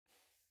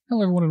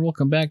Hello everyone and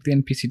welcome back to the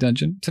NPC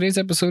Dungeon. Today's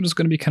episode is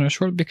going to be kind of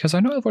short because I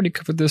know I've already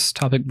covered this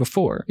topic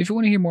before. If you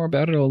want to hear more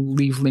about it, I'll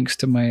leave links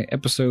to my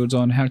episodes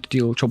on how to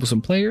deal with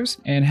troublesome players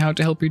and how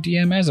to help your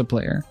DM as a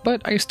player.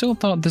 But I still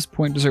thought this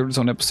point deserved its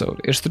own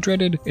episode. It's the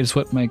dreaded, it's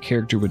what my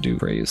character would do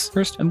phrase.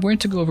 First, I'm going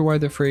to go over why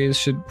the phrase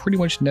should pretty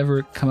much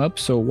never come up,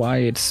 so why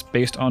it's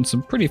based on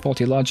some pretty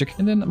faulty logic,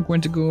 and then I'm going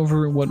to go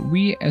over what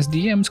we as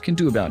DMs can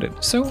do about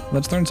it. So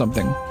let's learn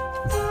something.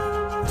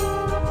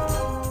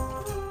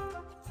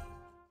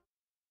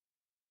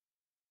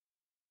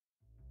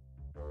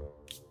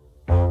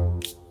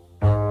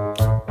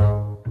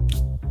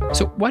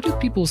 So why do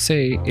people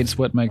say it's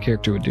what my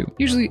character would do?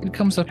 Usually it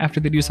comes up after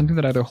they do something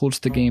that either holds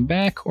the game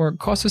back or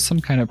causes some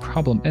kind of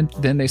problem, and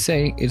then they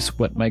say it's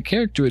what my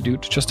character would do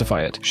to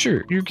justify it.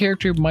 Sure, your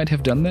character might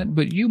have done that,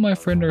 but you, my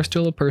friend, are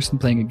still a person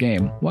playing a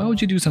game. Why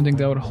would you do something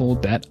that would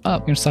hold that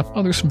up and stop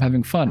others from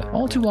having fun?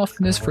 All too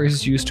often this phrase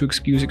is used to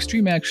excuse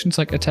extreme actions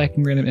like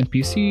attacking random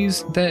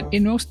NPCs that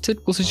in most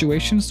typical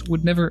situations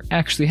would never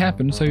actually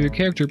happen, so your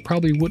character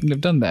probably wouldn't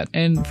have done that.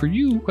 And for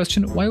you,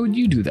 question, why would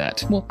you do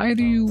that? Well,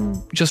 either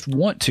you just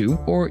want to,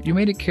 or you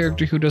made a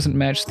character who doesn't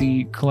match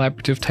the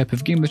collaborative type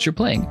of game that you're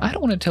playing. I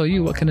don't want to tell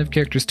you what kind of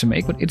characters to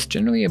make, but it's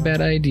generally a bad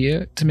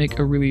idea to make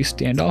a really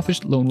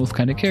standoffish lone wolf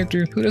kind of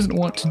character who doesn't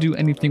want to do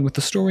anything with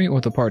the story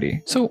or the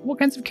party. So what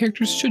kinds of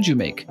characters should you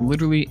make?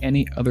 Literally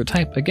any other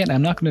type. Again,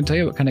 I'm not going to tell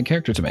you what kind of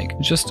character to make.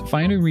 Just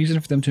find a reason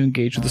for them to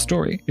engage with the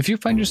story. If you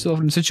find yourself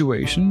in a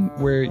situation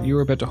where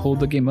you're about to hold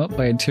the game up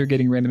by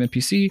interrogating a random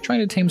NPC, trying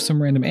to tame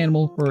some random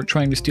animal, or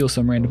trying to steal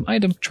some random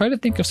item, try to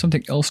think of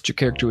something else your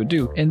character would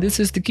do. And this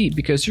is the key,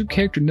 because your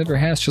character never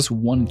has just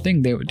one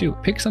thing they would do.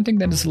 Pick something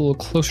that is a little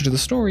closer to the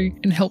story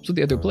and helps with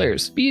the other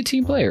players. Be a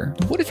team player.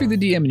 What if you're the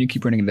DM and you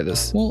keep running into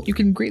this? Well, you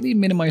can greatly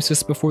minimize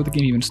this before the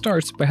game even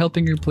starts by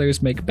helping your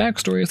players make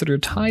backstories that are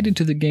tied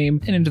into the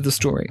game and into the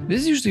story.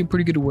 This is usually a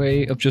pretty good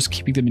way of just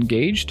keeping them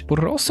engaged, but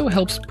it also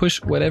helps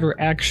push whatever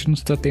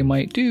actions that they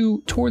might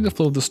do toward the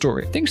flow of the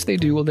story. Things they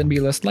do will then be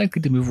less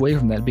likely to move away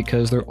from that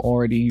because they're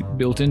already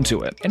built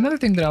into it. Another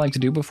thing that I like to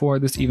do before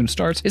this even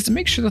starts is to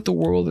make sure that the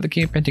world that the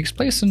campaign takes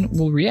place in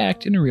will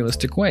react in a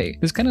realistic way.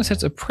 This kind of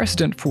sets a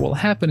precedent for what will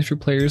happen if your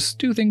players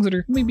do things that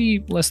are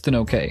maybe less than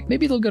okay.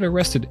 Maybe they'll get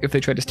arrested if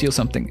they try to steal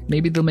something.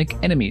 Maybe they'll make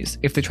enemies.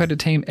 If they try to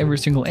tame every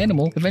single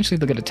animal, eventually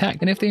they'll get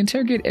attacked. And if they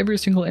interrogate every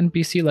single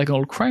NPC like an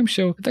old crime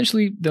show,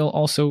 eventually they'll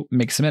also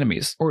make some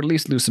enemies, or at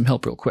least lose some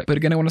help real quick. But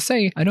again, I want to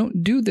say, I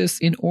don't do this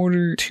in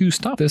order to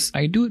stop this.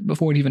 I do it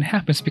before it even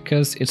happens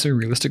because it's a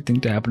realistic thing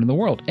to happen in the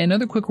world. And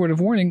another quick word of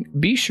warning,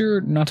 be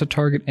sure not to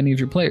target any of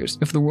your players.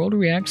 If the world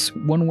reacts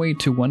one way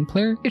to one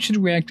player, it should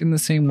react in the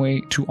same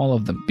way to all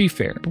of them. Be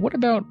fair. But what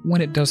about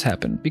when it does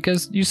happen?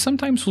 Because you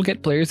sometimes will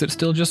get players that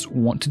still just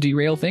want to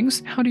derail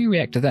things. How do you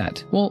react to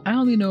that? Well, I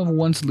only know of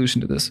one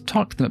solution to this.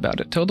 Talk to them about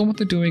it. Tell them what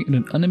they're doing in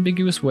an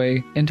unambiguous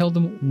way and tell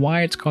them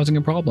why it's causing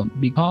a problem.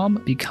 Be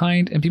calm, be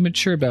kind, and be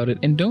mature about it,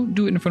 and don't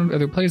do it in front of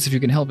other players if you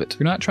can help it.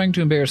 You're not trying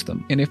to embarrass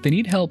them. And if they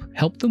need help,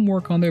 help them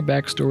work on their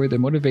backstory, their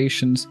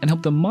motivations, and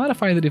help them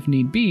modify that if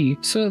need be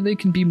so they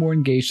can be more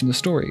engaged in the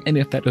story. And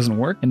if that doesn't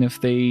work, and if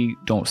they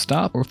don't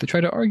stop, or if they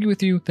try to argue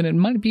with you, then it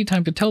might be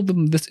time to tell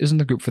them this isn't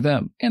the group for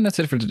them. And that's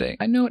it for today.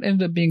 I know it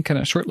ended up being kind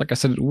of short like I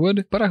said it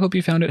would, but I hope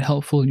you found it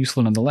helpful and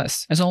useful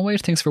nonetheless. As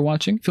always, thanks for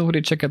watching. Feel free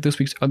to check out this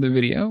week's other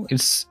video.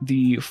 It's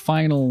the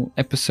final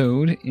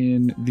episode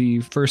in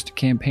the first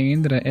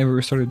campaign that I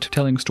ever started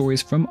telling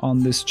stories from on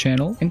this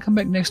channel, and come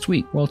back next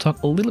week where I'll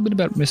talk a little bit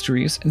about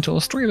mysteries and tell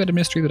a story about a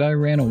mystery that I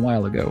ran a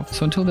while ago.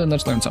 So until then,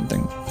 let's learn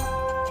something.